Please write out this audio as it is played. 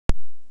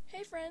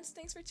Hey friends,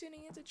 thanks for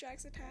tuning into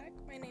Jack's Attack.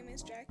 My name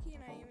is Jackie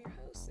and I am your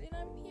host, and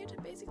I'm here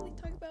to basically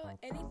talk about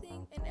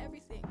anything and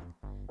everything.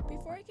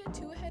 Before I get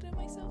too ahead of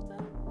myself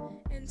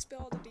though, and spill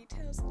all the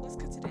details, let's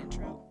cut to the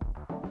intro.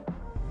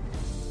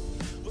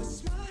 We're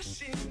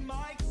smashing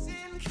mics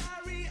in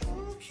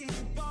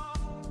karaoke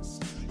bars.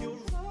 You're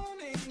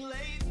running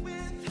late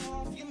with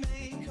half your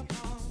makeup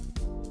on.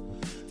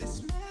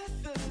 This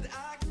method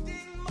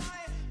acting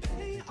might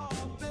pay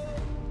our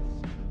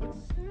bills, but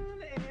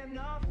soon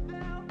enough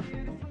they'll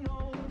get it from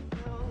all the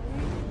film.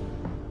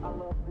 I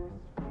love this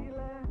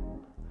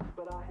feeling,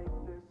 but I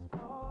hate this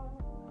part.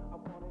 I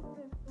wanted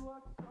this to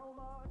work so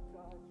much.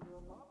 I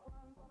feel my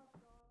plans on a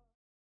start.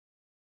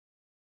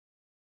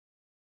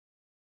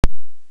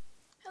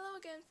 Hello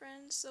again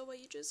friends, so what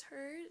you just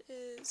heard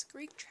is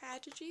Greek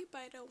Tragedy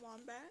by the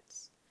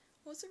Wombats.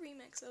 Well, it's a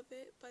remix of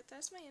it, but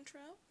that's my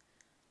intro.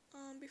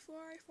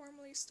 Before I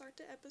formally start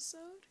the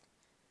episode,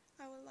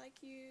 I would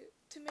like you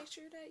to make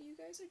sure that you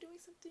guys are doing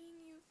something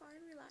you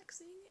find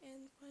relaxing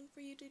and fun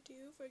for you to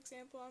do. For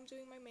example, I'm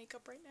doing my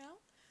makeup right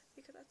now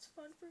because that's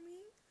fun for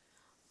me.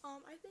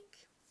 I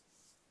think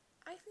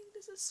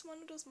this is one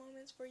of those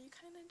moments where you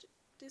kind of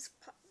this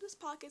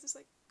podcast is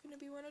like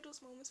gonna be one of those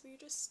moments where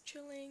you're just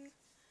chilling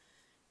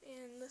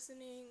and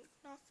listening.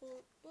 Not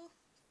full. Well,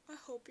 I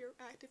hope you're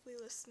actively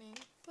listening,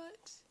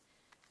 but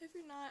if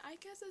you're not, I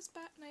guess it's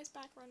nice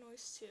background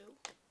noise too.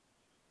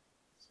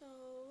 So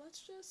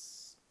let's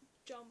just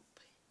jump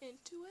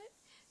into it.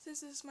 Since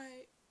this is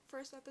my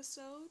first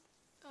episode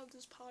of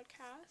this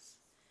podcast,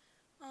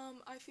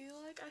 I feel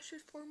like I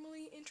should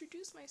formally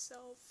introduce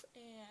myself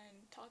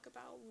and talk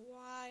about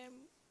why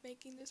I'm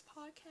making this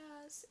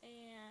podcast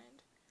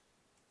and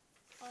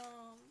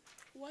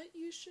what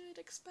you should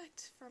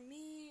expect from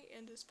me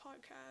in this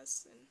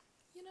podcast, and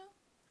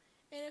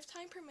and if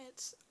time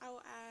permits,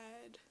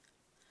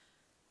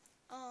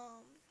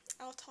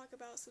 I'll talk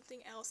about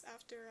something else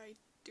after I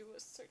do a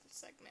certain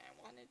segment I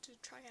wanted to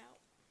try out.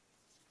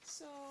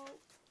 So,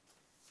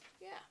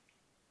 yeah.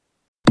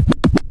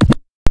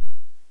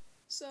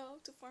 So,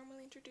 to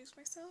formally introduce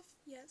myself,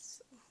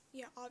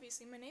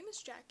 obviously, my name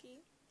is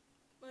Jackie.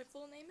 My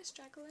full name is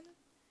Jacqueline.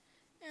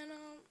 And,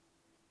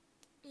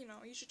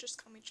 you should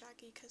just call me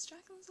Jackie, because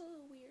Jacqueline's a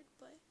little weird,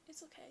 but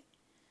it's okay.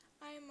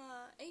 I'm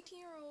a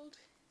 18-year-old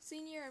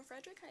senior in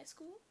Frederick High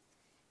School,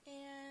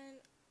 and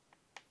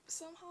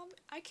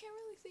I can't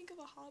really think of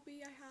a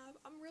hobby I have.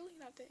 I'm really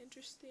not that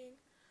interesting,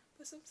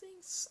 but some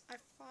things I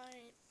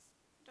find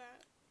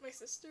that my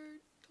sister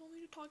told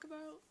me to talk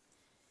about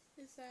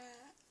is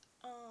that,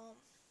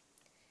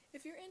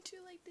 if you're into,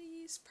 like,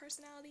 these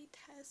personality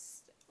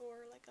tests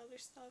or, like, other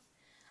stuff,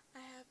 I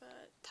have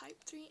a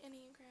Type 3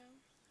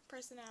 Enneagram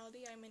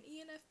personality. I'm an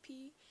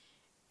ENFP,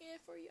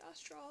 and for you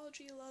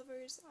astrology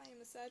lovers, I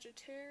am a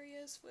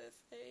Sagittarius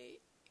with a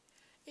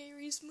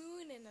Aries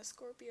moon and a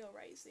Scorpio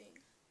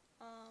rising.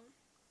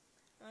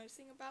 Another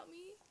thing about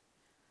me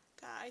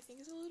that I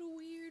think is a little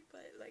weird,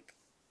 but like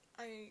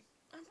I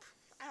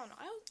don't know.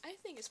 I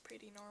think it's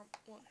pretty normal.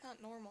 Well, not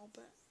normal,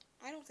 but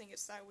I don't think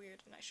it's that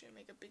weird, and I shouldn't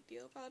make a big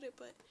deal about it.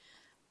 But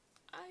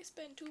I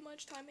spend too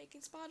much time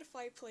making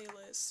Spotify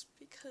playlists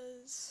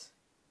because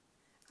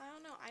I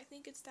don't know. I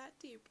think it's that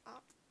deep.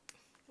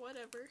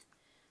 Whatever.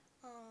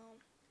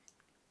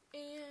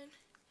 And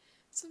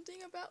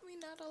something about me,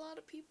 not a lot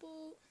of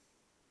people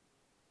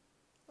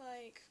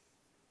like.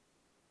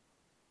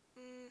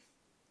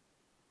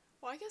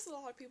 Well, I guess a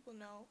lot of people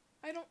know.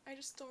 I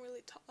just don't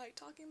really like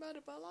talking about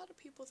it, but a lot of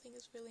people think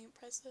it's really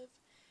impressive.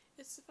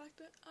 It's the fact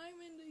that I'm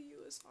in the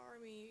U.S.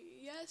 Army.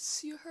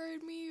 Yes, you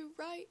heard me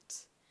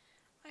right.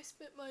 I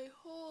spent my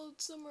whole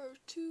summer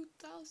of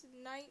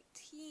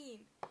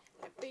 2019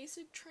 at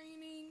basic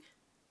training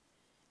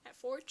at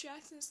Fort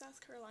Jackson, South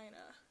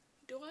Carolina.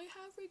 Do I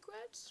have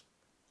regrets?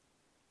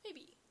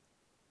 Maybe.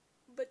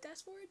 But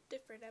that's for a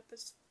different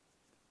episode.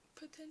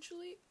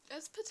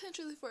 That's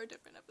potentially for a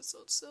different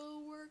episode,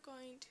 so we're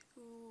going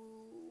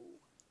to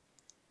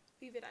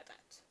leave it at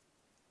that.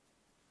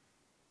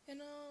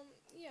 And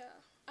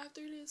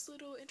after this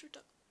little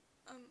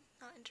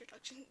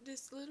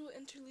this little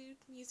interlude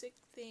music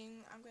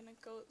thing, I'm gonna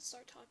go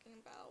start talking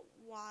about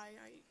why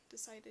I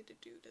decided to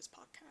do this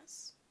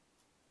podcast.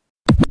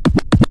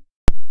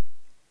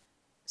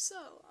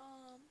 So,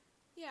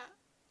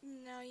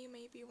 now you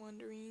may be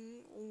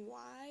wondering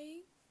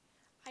why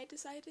I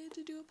decided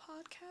to do a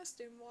podcast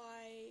and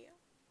why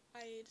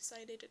I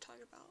decided to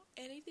talk about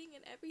anything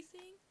and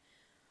everything.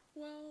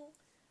 Well,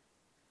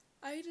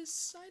 I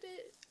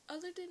decided,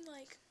 other than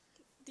like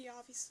the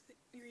obvious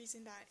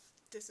reason that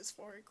this is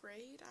 4th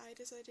grade, I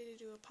decided to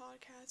do a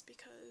podcast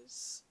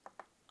because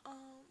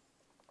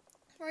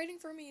writing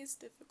for me is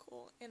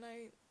difficult, and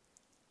I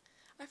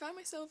find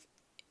myself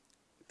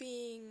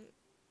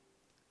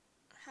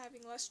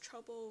having less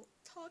trouble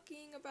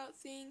talking about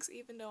things,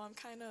 even though I'm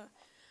kind of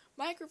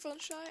microphone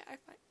shy.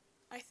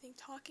 I think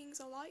talking's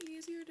a lot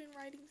easier than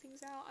writing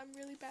things out. I'm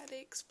really bad at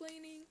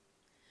explaining,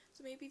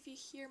 so maybe if you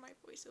hear my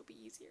voice, it'll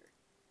be easier.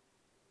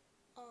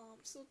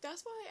 So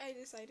that's why I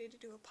decided to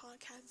do a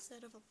podcast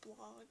instead of a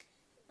blog,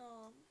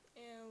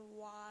 and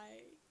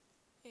why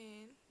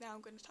now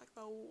I'm going to talk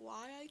about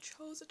why I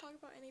chose to talk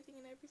about anything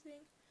and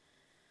everything.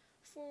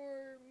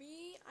 For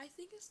me, I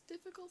think it's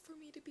difficult for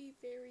me to be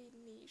very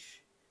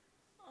niche.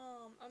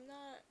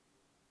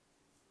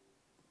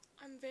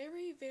 I'm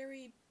very,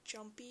 very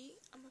jumpy.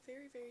 I'm a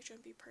very, very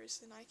jumpy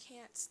person. I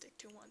can't stick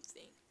to one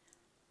thing.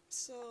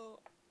 So,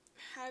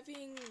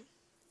 having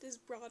this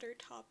broader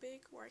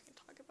topic where I can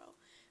talk about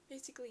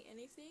basically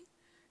anything,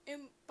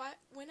 but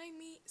when I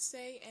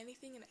say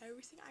anything and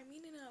everything, I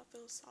mean in a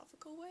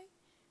philosophical way,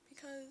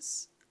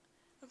 because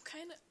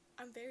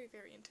I'm very,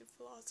 very into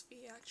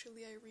philosophy.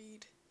 Actually, I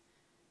read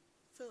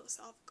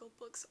philosophical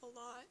books a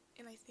lot,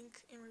 and I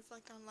think and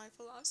reflect on life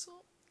a lot.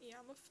 So yeah,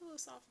 I'm a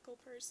philosophical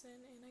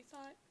person, and I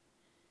thought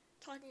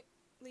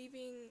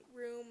leaving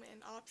room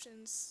and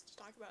options to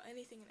talk about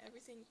anything and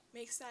everything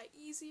makes that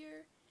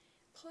easier.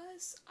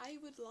 Plus, I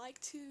would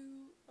like to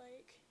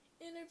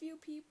interview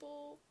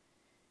people.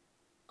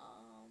 I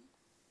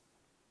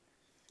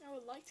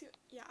would like to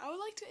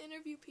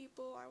interview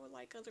people. I would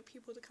like other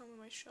people to come on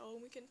my show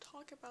and we can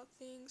talk about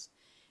things.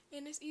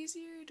 And it's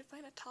easier to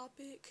find a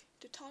topic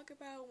to talk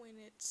about when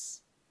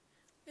it's,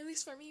 at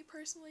least for me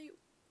personally,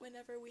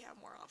 whenever we have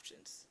more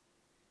options.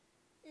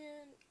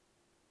 And,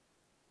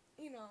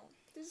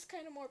 this is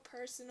kind of more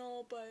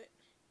personal, but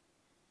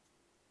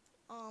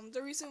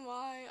the reason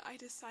why I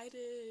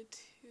decided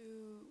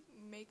to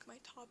make my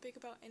topic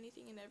about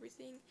anything and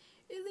everything,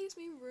 it leaves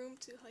me room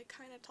to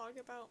kind of talk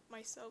about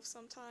myself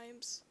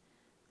sometimes.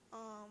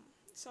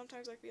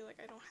 Sometimes I feel like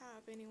I don't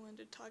have anyone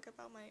to talk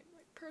about my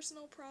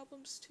personal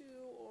problems to,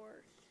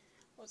 or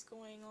what's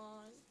going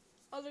on,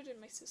 other than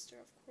my sister,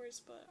 of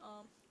course, but,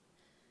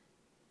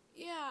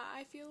 yeah,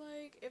 I feel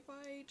like if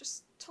I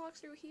just talk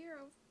through here,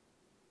 I'll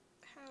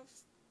have,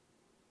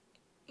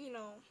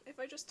 if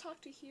I just talk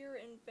to here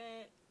and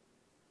vent,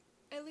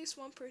 at least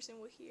one person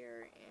will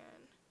hear,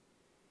 and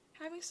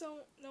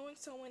knowing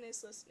someone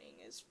is listening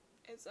is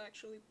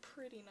actually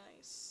pretty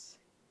nice.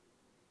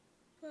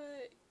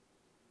 But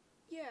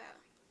yeah,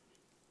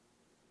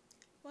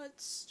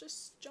 let's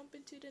just jump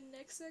into the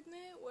next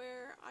segment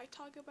where I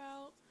talk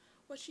about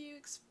what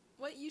you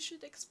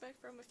should expect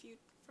for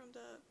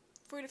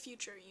the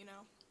future.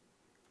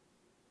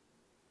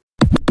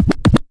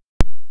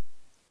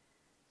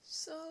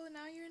 So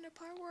now you're in the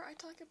part where I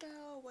talk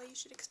about what you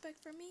should expect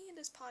from me in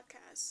this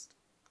podcast.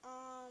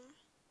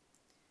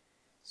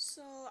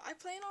 So I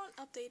plan on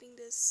updating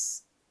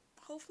this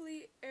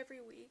hopefully every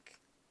week.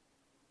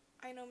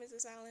 I know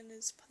Mrs. Allen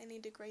is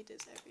planning to grade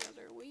this every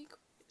other week,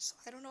 so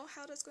I don't know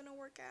how that's going to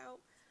work out.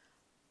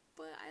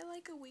 But I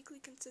like a weekly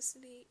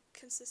consistency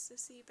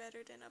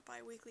better than a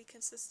bi-weekly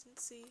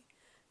consistency.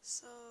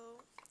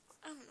 So,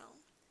 I don't know.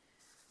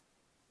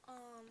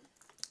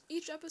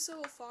 Each episode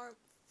will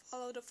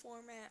follow the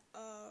format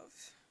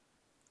of,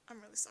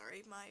 I'm really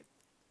sorry, my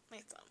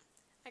thumb.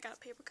 I got a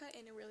paper cut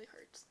and it really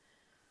hurts.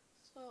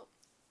 So,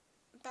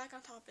 back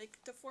on topic,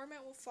 the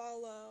format will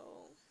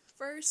follow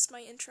first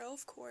my intro,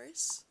 of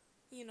course,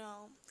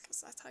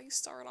 because that's how you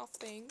start off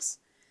things.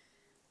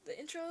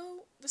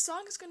 The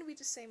song is going to be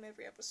the same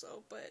every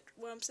episode, but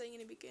what I'm saying in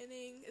the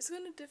beginning is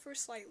going to differ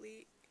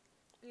slightly,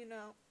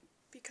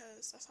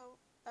 because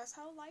that's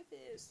how life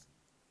is.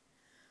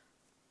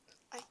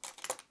 I'm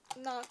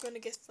not going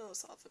to get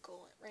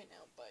philosophical right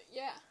now, but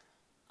yeah.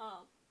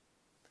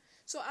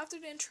 So after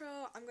the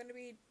intro, I'm going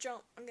to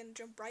jump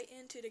right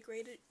into the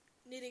graded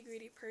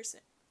nitty-gritty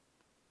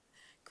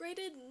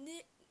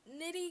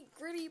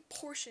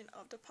portion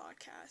of the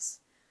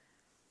podcast.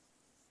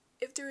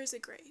 If there is a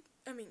graded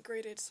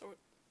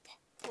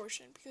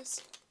portion,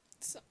 because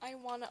I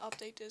want to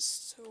update this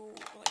so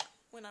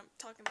when I'm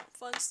talking about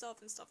fun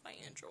stuff and stuff I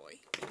enjoy,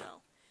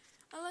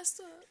 unless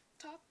the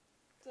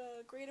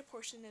graded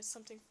portion is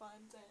something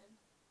fun,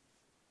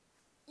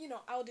 then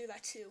I'll do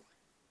that too.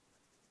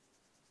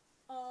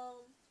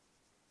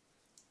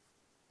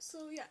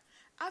 So yeah,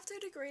 after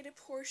the graded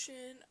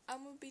portion,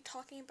 I'm gonna be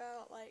talking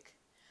about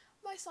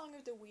my song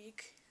of the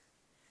week.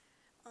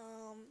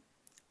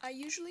 I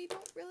usually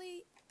don't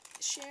really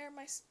share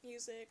my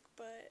music,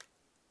 but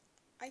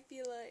I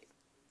feel like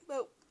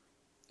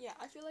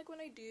when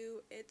I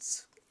do,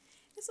 it's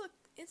a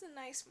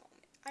nice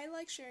moment. I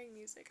like sharing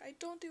music. I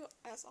don't do it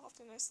as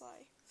often as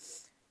I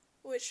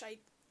wish I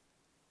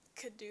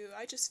could do.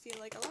 I just feel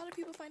like a lot of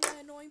people find that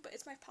annoying, but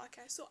it's my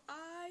podcast, so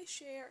I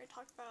share and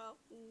talk about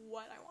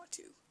what I want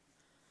to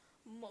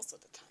most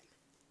of the time.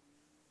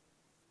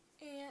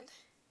 And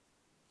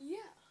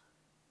yeah,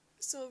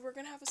 so we're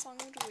gonna have a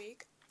song of the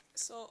week.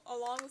 So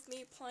along with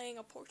me playing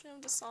a portion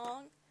of the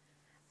song,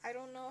 I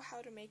don't know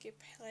how to make it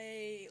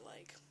play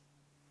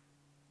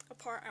a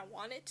part I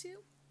want it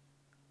to,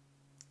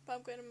 but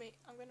I'm gonna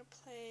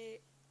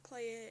play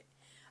it.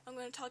 I'm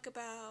gonna talk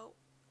about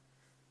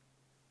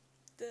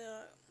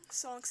the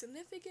song's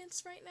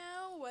significance right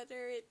now,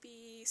 whether it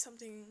be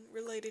something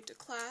related to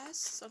class,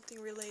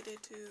 something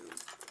related to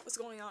what's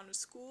going on in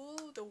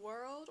school, the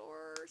world,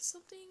 or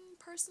something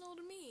personal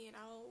to me, and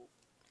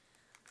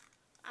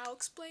I'll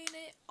explain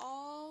it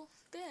all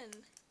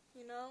then,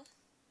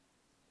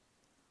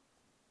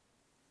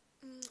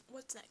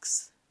 What's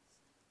next?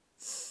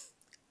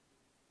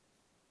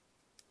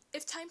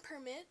 if time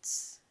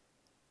permits,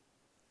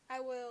 I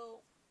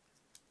will,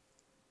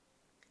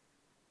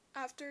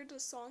 after the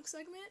song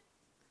segment,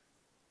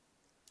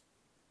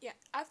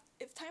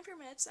 if time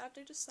permits,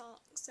 after the song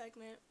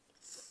segment,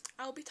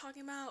 I'll be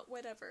talking about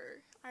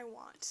whatever I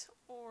want,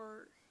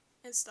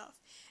 and stuff.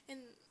 And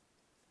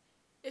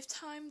if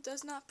time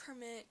does not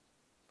permit,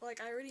 like,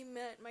 I already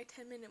met my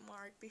 10-minute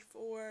mark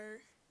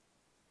before,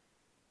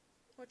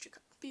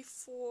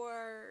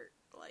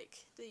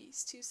 like,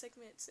 these two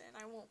segments, and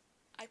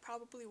I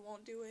probably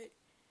won't do it.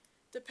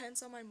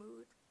 Depends on my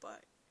mood,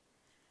 but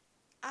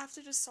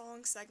after the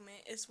song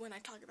segment is when I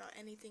talk about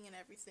anything and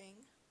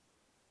everything.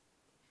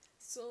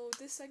 So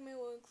this segment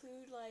will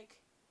include,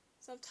 like,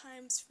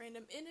 sometimes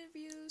random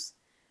interviews.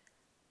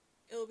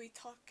 It'll be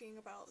talking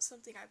about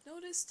something I've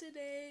noticed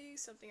today,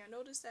 something I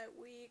noticed that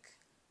week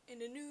in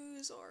the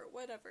news, or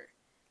whatever.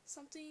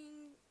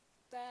 Something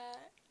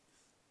that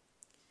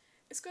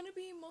it's going to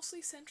be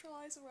mostly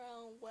centralized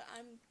around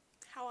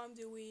how I'm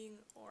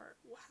doing, or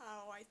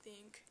how I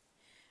think,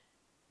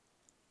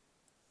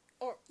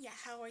 or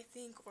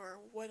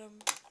what I'm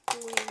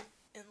doing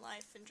in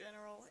life in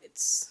general.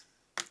 It's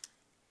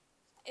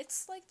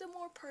like the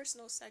more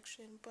personal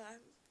section,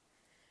 but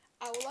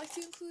I would like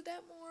to include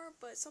that more,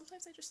 but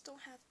sometimes I just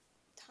don't have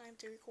time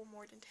to record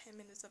more than 10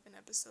 minutes of an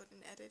episode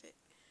and edit it.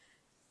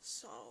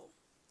 So,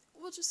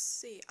 we'll just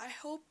see. I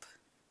hope,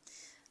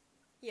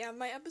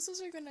 my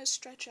episodes are gonna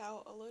stretch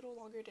out a little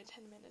longer than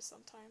 10 minutes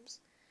sometimes.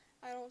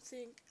 I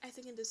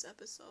think in this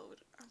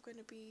episode, I'm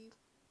gonna be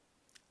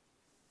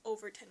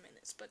over 10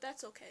 minutes, but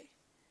that's okay,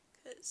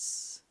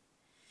 because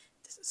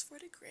this is for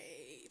the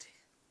grade,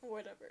 or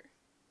whatever.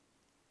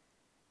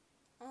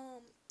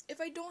 If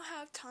I don't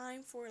have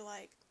time for,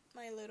 like,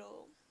 my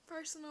little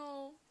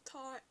personal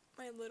thought,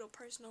 my little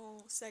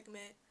personal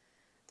segment,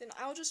 then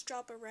I'll just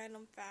drop a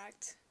random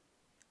fact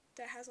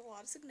that has a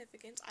lot of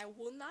significance. I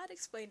will not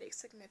explain the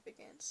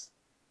significance.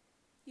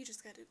 You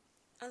just gotta,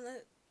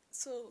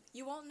 so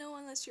you won't know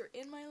unless you're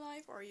in my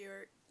life or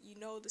you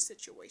know the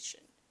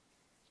situation.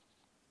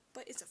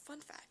 But it's a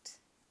fun fact.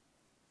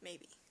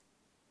 Maybe.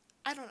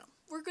 I don't know.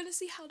 We're gonna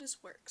see how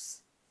this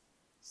works.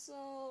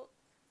 So,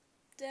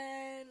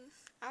 then,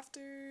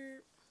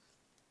 after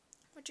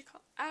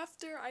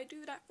I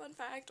do that fun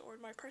fact or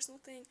my personal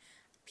thing,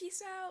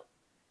 peace out.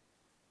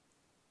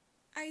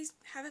 I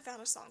haven't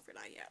found a song for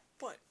that yet,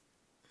 but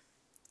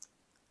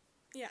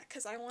yeah,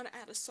 because I want to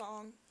add a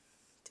song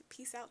to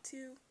peace out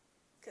to,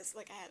 because,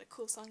 like, I had a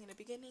cool song in the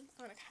beginning,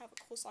 I want to have a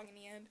cool song in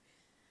the end,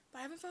 but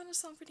I haven't found a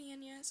song for the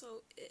end yet,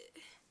 so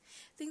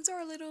things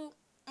are a little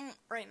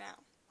right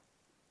now.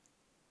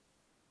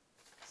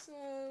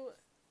 So,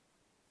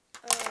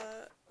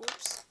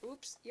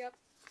 yep.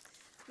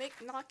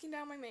 Knocking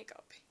down my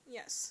makeup.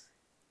 Yes.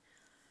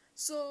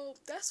 So,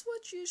 that's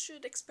what you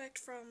should expect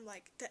from,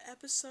 like, the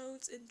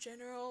episodes in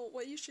general.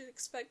 What you should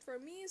expect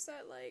from me is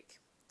that, like,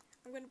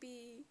 I'm gonna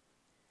be...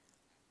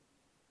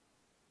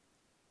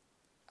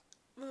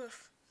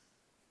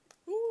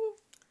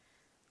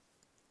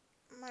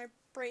 My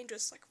brain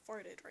just, like,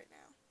 farted right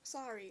now.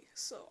 Sorry.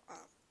 So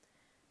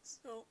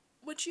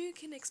what you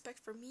can expect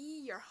from me,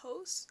 your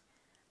host,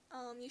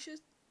 you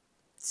should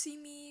see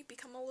me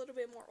become a little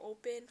bit more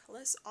open,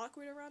 less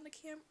awkward around the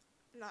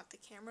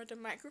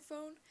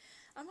microphone.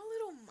 I'm a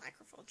little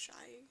microphone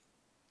shy.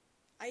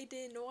 I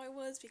didn't know I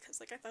was, because,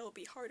 like, I thought it would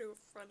be harder in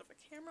front of a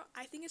camera.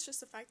 I think it's just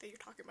the fact that you're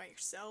talking about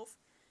yourself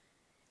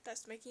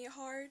that's making it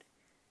hard.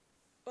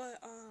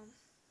 But,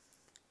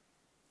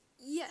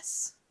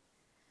 yes.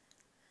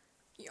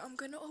 Yeah, I'm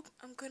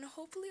gonna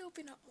hopefully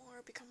open up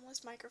more, become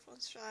less microphone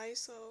shy,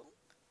 so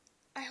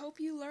I hope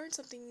you learn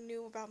something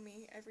new about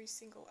me every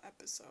single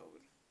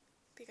episode,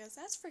 because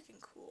that's freaking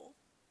cool.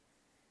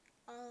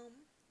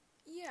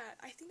 Yeah,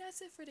 I think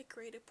that's it for the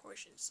graded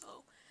portion.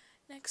 So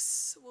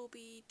next we'll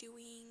be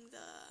doing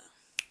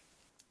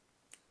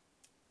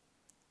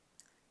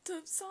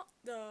the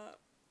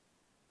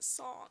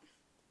song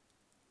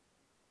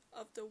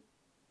of the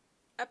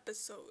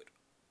episode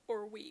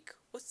or week.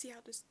 Let's see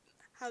how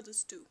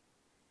this do.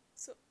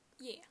 So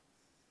yeah.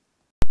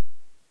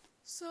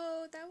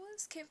 So that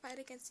was Can't Fight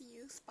Against the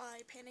Youth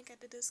by Panic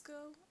at the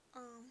Disco.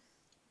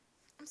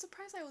 I'm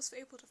surprised I was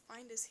able to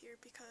find this here,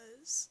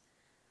 because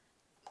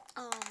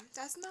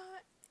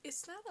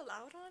it's not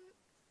allowed on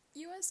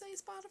USA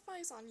Spotify.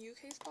 It's on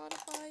UK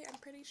Spotify, I'm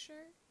pretty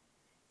sure.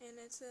 And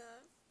it's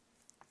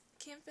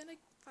Can't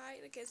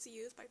Fight Against the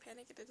Youth by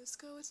Panic at the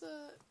Disco.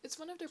 It's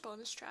one of their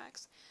bonus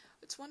tracks.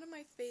 It's one of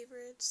my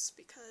favorites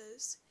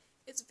because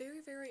it's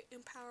very, very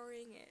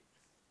empowering.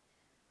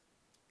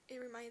 It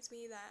reminds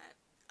me that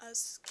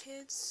us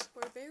kids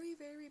were very,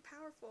 very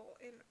powerful,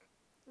 and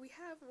we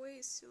have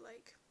ways to,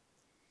 like,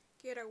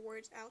 get our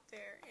words out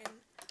there,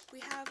 and we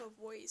have a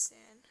voice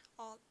and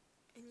all,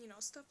 and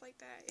stuff like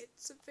that.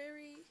 It's a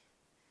very,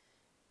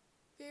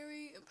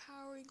 very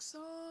empowering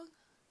song.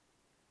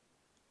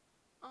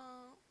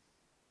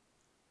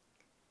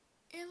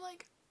 And,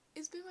 like,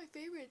 it's been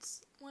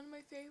one of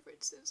my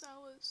favorites since I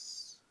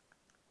was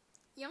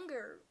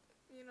younger.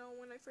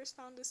 When I first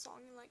found this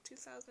song in, like,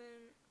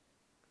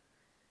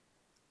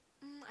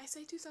 I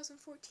say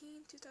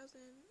 2014,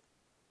 2000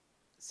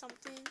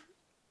 something.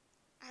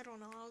 I don't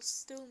know, I was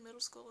still in middle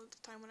school at the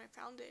time when I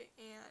found it,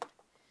 and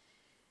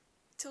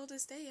till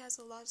this day it has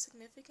a lot of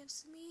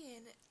significance to me,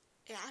 and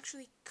it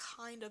actually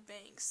kind of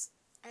bangs.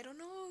 I don't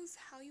know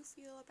how you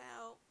feel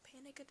about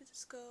Panic at the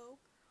Disco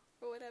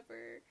or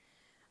whatever.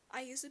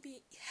 I used to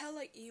be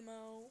hella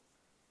emo.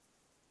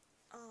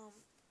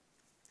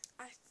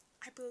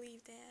 I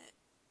believe that,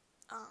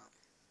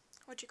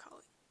 what you call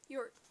it?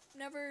 You're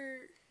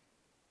never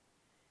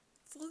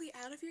fully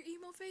out of your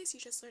emo phase. You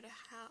just learned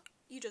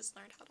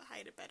how to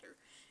hide it better,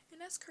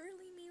 and that's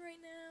currently me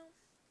right now.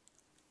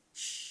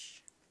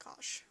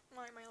 Gosh,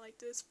 why am I like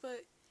this?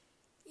 But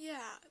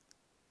yeah,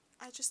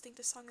 I just think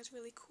the song is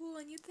really cool,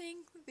 and you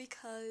think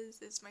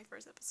because it's my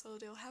first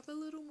episode, it'll have a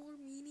little more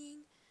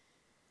meaning.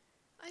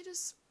 I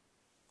just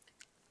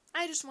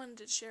wanted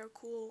to share a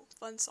cool,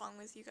 fun song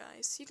with you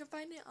guys. You can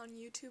find it on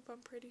YouTube,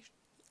 I'm pretty sure.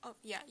 Oh,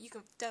 yeah, you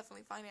can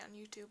definitely find it on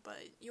YouTube, but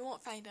you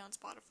won't find it on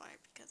Spotify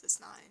because it's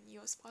not in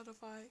US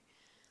Spotify.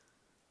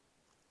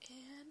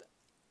 And,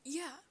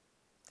 yeah,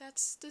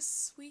 that's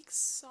this week's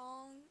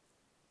song.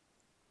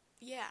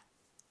 Yeah,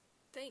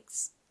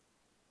 thanks.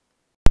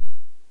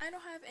 I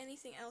don't have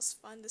anything else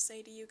fun to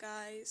say to you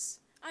guys.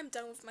 I'm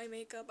done with my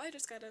makeup. I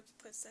just gotta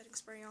put setting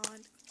spray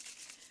on.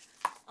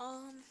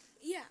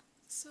 Yeah,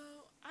 so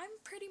I'm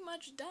pretty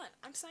much done.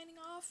 I'm signing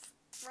off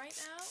right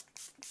now.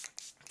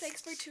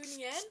 Thanks for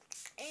tuning in,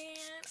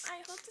 and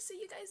I hope to see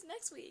you guys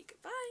next week.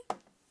 Bye!